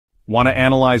Want to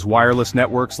analyze wireless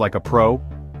networks like a pro?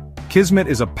 Kismet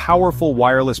is a powerful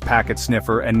wireless packet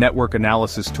sniffer and network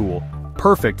analysis tool,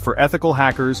 perfect for ethical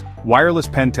hackers, wireless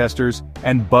pen testers,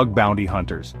 and bug bounty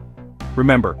hunters.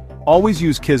 Remember, always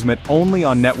use Kismet only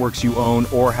on networks you own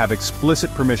or have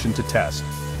explicit permission to test.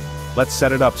 Let's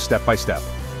set it up step by step.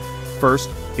 First,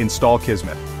 install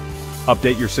Kismet.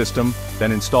 Update your system,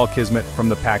 then install Kismet from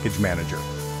the package manager.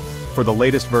 For the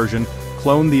latest version,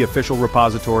 clone the official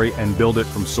repository and build it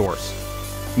from source.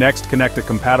 Next, connect a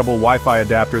compatible Wi-Fi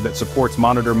adapter that supports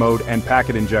monitor mode and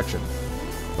packet injection.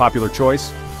 Popular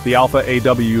choice? The Alpha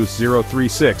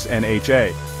AW036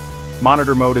 NHA.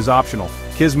 Monitor mode is optional.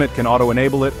 Kismet can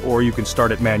auto-enable it, or you can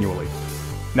start it manually.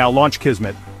 Now launch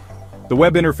Kismet. The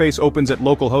web interface opens at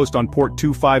localhost on port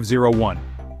 2501.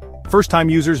 First-time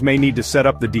users may need to set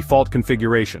up the default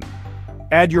configuration.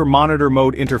 Add your monitor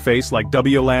mode interface like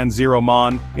WLAN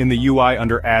 0MON in the UI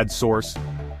under Add Source.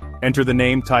 Enter the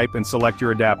name, type, and select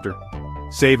your adapter.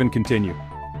 Save and continue.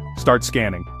 Start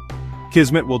scanning.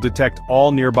 Kismet will detect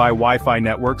all nearby Wi-Fi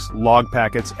networks, log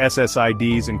packets,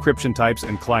 SSIDs, encryption types,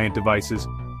 and client devices.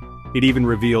 It even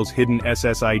reveals hidden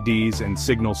SSIDs and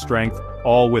signal strength,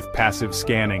 all with passive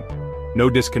scanning. No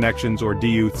disconnections or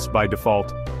deauths by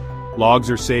default.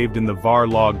 Logs are saved in the var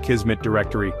log Kismet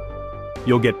directory.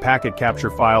 You'll get packet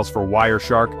capture files for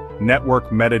Wireshark, network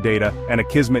metadata, and a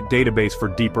Kismet database for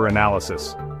deeper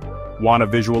analysis. Want a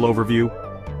visual overview?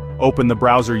 Open the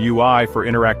browser UI for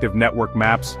interactive network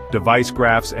maps, device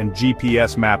graphs, and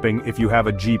GPS mapping if you have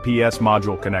a GPS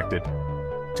module connected.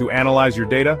 To analyze your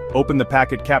data, open the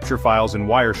packet capture files in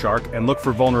Wireshark and look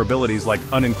for vulnerabilities like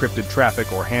unencrypted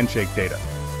traffic or handshake data.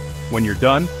 When you're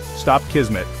done, stop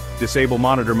Kismet, disable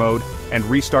monitor mode, and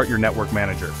restart your network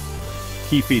manager.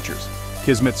 Key features: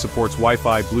 Kismet supports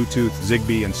Wi-Fi, Bluetooth,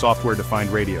 Zigbee, and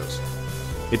software-defined radios.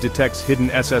 It detects hidden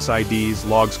SSIDs,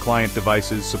 logs client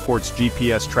devices, supports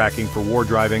GPS tracking for war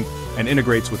driving, and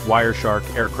integrates with Wireshark,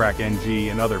 Aircrack-ng,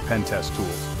 and other pen test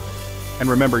tools. And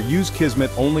remember, use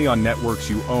Kismet only on networks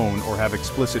you own or have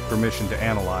explicit permission to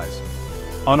analyze.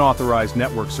 Unauthorized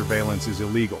network surveillance is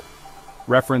illegal.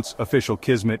 Reference official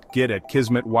Kismet Git at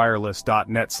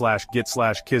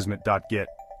kismetwireless.net/git/kismet.git.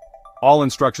 All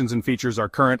instructions and features are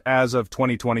current as of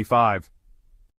 2025.